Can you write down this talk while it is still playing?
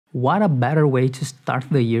What a better way to start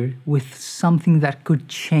the year with something that could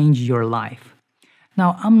change your life.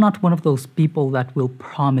 Now, I'm not one of those people that will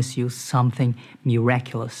promise you something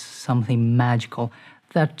miraculous, something magical,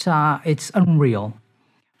 that it's unreal.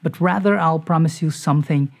 But rather, I'll promise you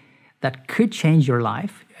something that could change your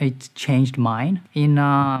life. It changed mine in,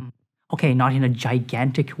 okay, not in a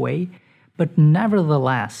gigantic way, but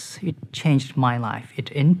nevertheless, it changed my life.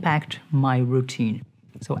 It impacted my routine.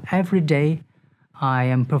 So every day, I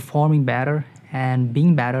am performing better and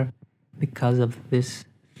being better because of this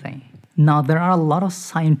thing. Now, there are a lot of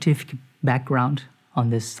scientific background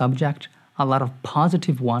on this subject, a lot of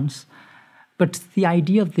positive ones, but the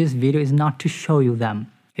idea of this video is not to show you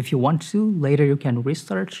them. If you want to, later you can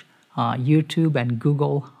research. YouTube and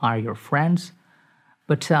Google are your friends.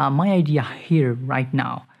 But my idea here right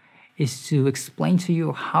now is to explain to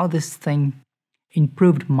you how this thing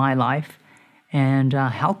improved my life and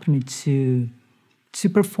helped me to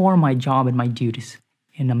perform my job and my duties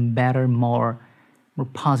in a better, more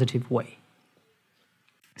positive way.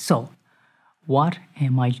 So, what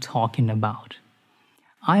am I talking about?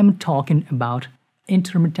 I am talking about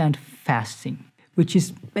intermittent fasting, which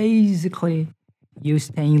is basically you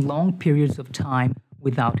staying long periods of time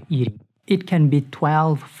without eating. It can be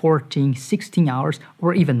 12, 14, 16 hours,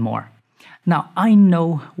 or even more. Now, I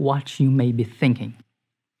know what you may be thinking.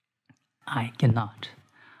 I cannot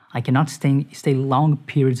stay long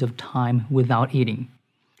periods of time without eating.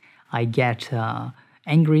 I get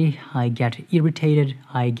angry, I get irritated,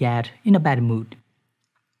 I get in a bad mood.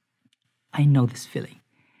 I know this feeling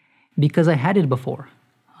because I had it before.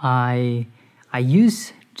 I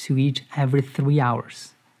used to eat every 3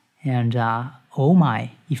 hours, and oh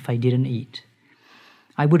my, if I didn't eat.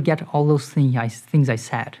 I would get all those things I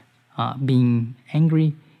said, being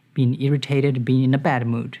angry, being irritated, being in a bad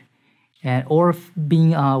mood, or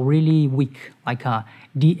being really weak, like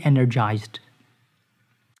de-energized.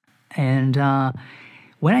 And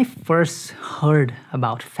when I first heard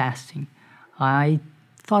about fasting, I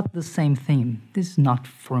thought the same thing. This is not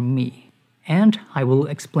for me. And I will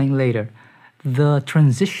explain later. The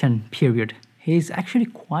transition period is actually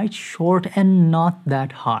quite short and not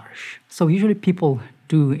that harsh. So usually people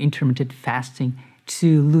do intermittent fasting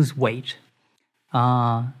to lose weight.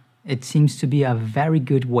 It seems to be a very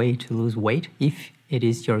good way to lose weight if it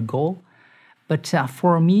is your goal. But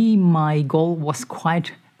for me, my goal was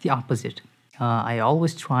quite the opposite. I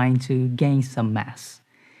always trying to gain some mass.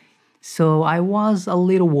 So I was a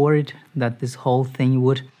little worried that this whole thing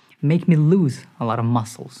would make me lose a lot of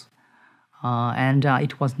muscles. And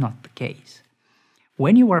it was not the case.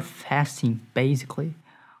 When you are fasting, basically,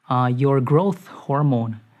 your growth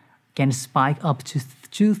hormone can spike up to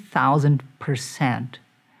 2,000%.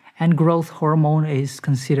 And growth hormone is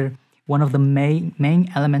considered one of the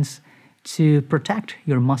main elements to protect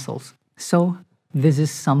your muscles. So this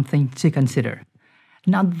is something to consider.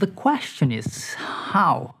 Now the question is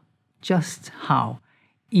how, just how,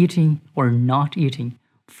 eating or not eating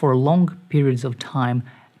for long periods of time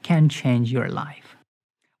can change your life.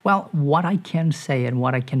 Well, what I can say and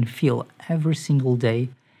what I can feel every single day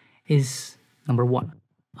is, number one,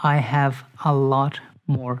 I have a lot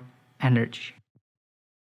more energy.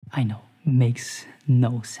 I know, makes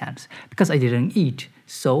no sense because I didn't eat.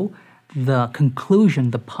 So the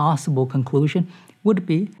conclusion, the possible conclusion would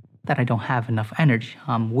be that I don't have enough energy.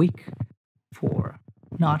 I'm weak for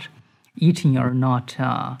not eating or not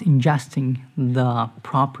ingesting the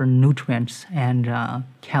proper nutrients and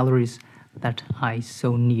calories that I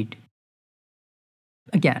so need.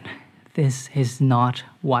 Again, this is not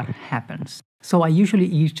what happens. So I usually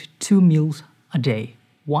eat 2 meals a day,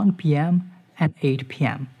 1 p.m. and 8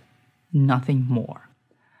 p.m., nothing more.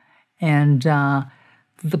 And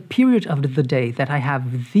the period of the day that I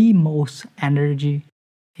have the most energy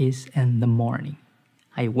is in the morning.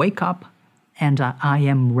 I wake up and I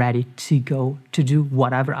am ready to go to do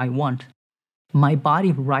whatever I want. My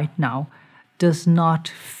body right now does not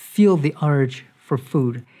feel the urge for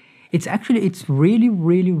food. It's really,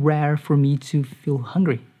 really rare for me to feel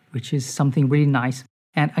hungry, which is something really nice.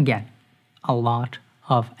 And again, a lot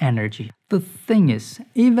of energy. The thing is,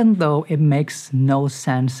 even though it makes no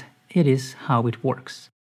sense, it is how it works.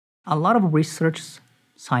 A lot of research,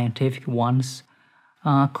 scientific ones,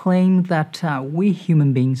 claim that we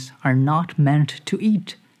human beings are not meant to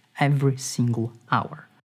eat every single hour.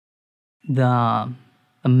 The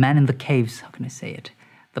man in the caves, how can I say it?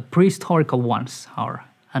 The prehistorical ones, our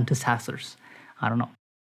ancestors, I don't know.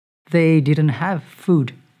 They didn't have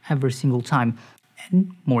food every single time.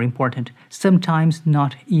 And more important, sometimes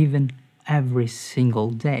not even every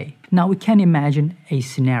single day. Now we can imagine a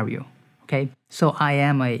scenario, okay? So I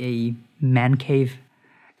am a man cave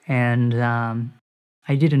and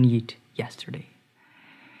I didn't eat yesterday.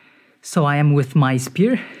 So I am with my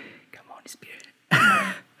spear. Come on, spear.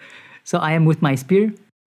 So I am with my spear,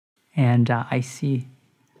 and I see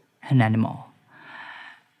an animal.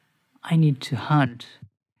 I need to hunt.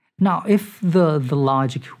 Now, if the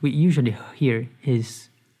logic we usually hear is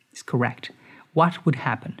correct, what would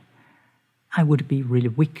happen? I would be really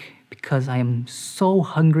weak because I am so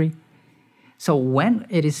hungry. So when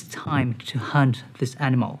it is time to hunt this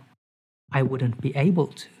animal, I wouldn't be able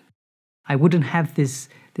to. I wouldn't have this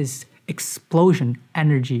explosion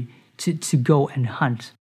energy to go and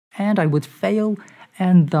hunt. And I would fail,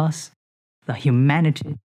 and thus the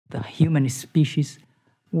humanity, the human species,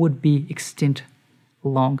 would be extinct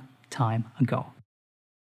long time ago.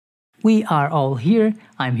 We are all here.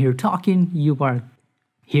 I'm here talking. You are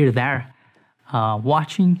here there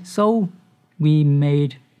watching. So we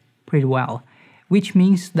made pretty well, which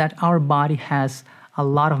means that our body has a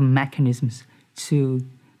lot of mechanisms to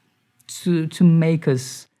make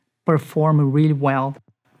us perform really well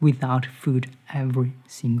without food every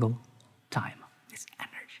single time. It's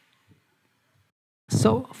energy.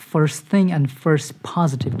 So first thing and first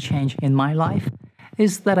positive change in my life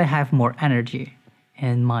is that I have more energy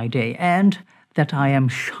in my day and that I am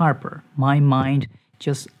sharper. My mind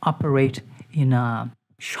just operates in a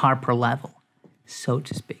sharper level, so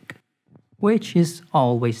to speak, which is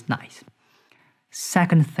always nice.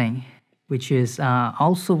 Second thing, which is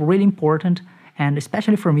also really important, and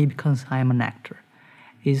especially for me because I am an actor,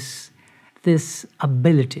 is this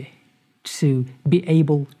ability to be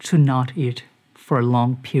able to not eat for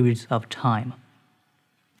long periods of time.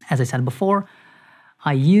 As I said before,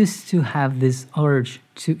 I used to have this urge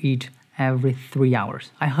to eat every 3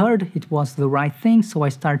 hours. I heard it was the right thing, so I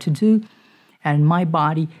started to do, and my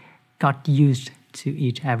body got used to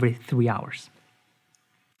eat every 3 hours.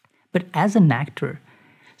 But as an actor,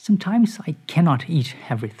 sometimes I cannot eat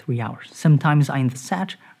every 3 hours. Sometimes I'm in the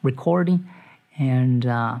set recording, and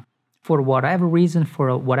for whatever reason,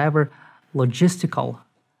 for whatever logistical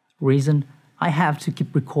reason, I have to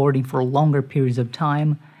keep recording for longer periods of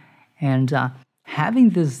time. And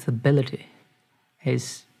having this ability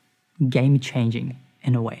is game-changing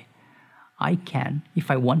in a way. I can, if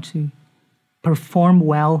I want to, perform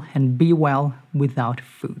well and be well without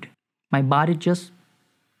food. My body just,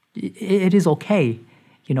 it is okay,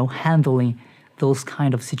 handling those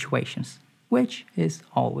kind of situations, which is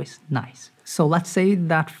always nice. So let's say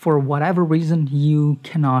that for whatever reason you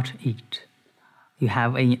cannot eat. You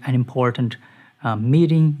have an important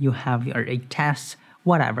meeting, you have a test,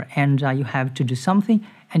 whatever, and you have to do something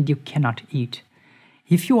and you cannot eat.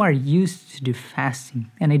 If you are used to do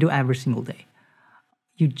fasting, and I do every single day,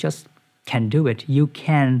 you just can do it. You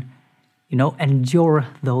can, endure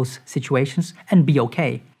those situations and be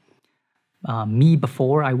okay. Me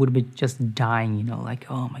before, I would be just dying, like,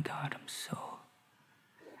 oh my God, I'm so,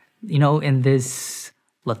 in this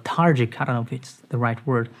lethargic, I don't know if it's the right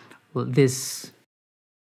word, this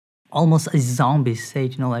almost a zombie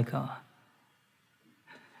state, like,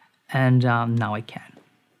 and now I can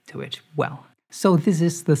do it well. So this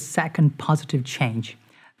is the second positive change.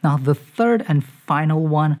 Now the third and final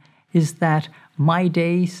one is that my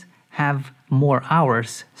days have more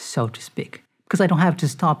hours, so to speak, because I don't have to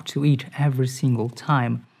stop to eat every single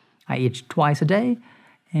time. I eat twice a day,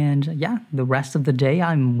 and the rest of the day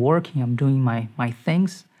I'm working, I'm doing my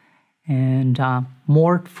things, and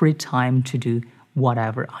more free time to do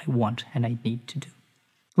whatever I want and I need to do,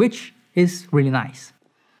 which is really nice.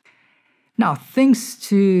 Now, things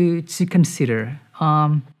to consider.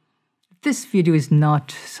 This video is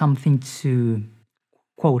not something to,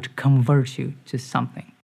 quote, convert you to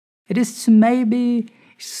something. It is to maybe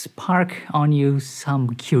spark on you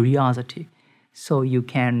some curiosity so you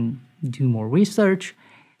can do more research,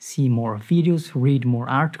 see more videos, read more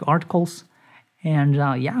articles, and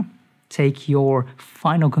take your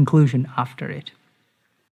final conclusion after it.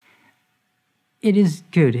 It is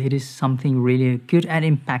good. It is something really good and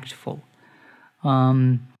impactful.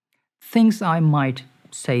 Things I might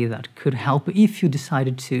say that could help if you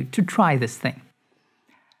decided to try this thing.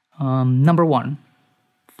 Number one,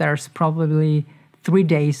 there's probably 3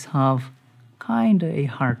 days of kind of a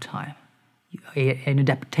hard time, an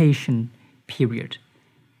adaptation period.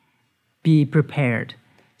 Be prepared.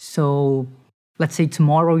 So let's say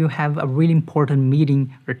tomorrow you have a really important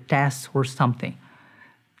meeting or test or something.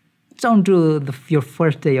 Don't do your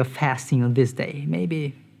first day of fasting on this day.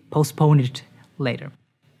 Maybe postpone it later.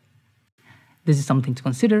 This is something to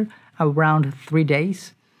consider. Around 3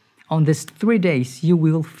 days. On these 3 days, you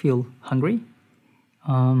will feel hungry.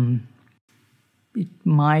 It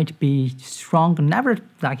might be strong, never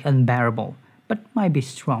like unbearable, but might be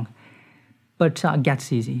strong. But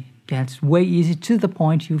gets easy. Gets way easy to the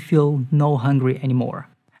point you feel no hungry anymore.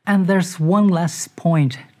 And there's one last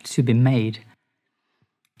point to be made.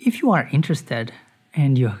 If you are interested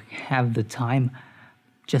and you have the time,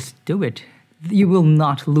 just do it. You will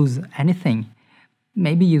not lose anything.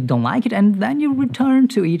 Maybe you don't like it and then you return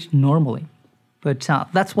to it normally. But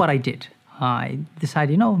that's what I did. I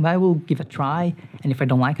decided, I will give it a try, and if I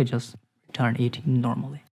don't like it, just return eating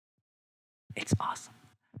normally. It's awesome.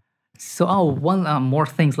 So, one more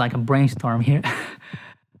things like a brainstorm here.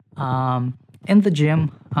 In the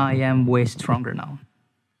gym, I am way stronger now.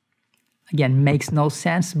 Again, makes no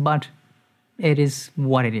sense, but it is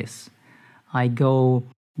what it is. I go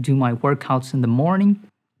do my workouts in the morning,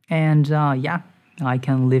 and I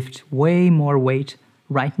can lift way more weight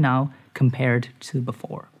right now compared to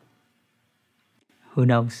before. Who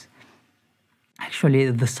knows?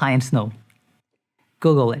 Actually, the science knows.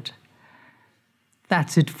 Google it.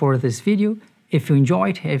 That's it for this video. If you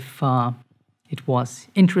enjoyed, if it was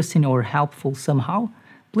interesting or helpful somehow,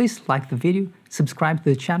 please like the video, subscribe to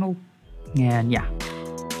the channel, and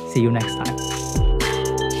see you next time.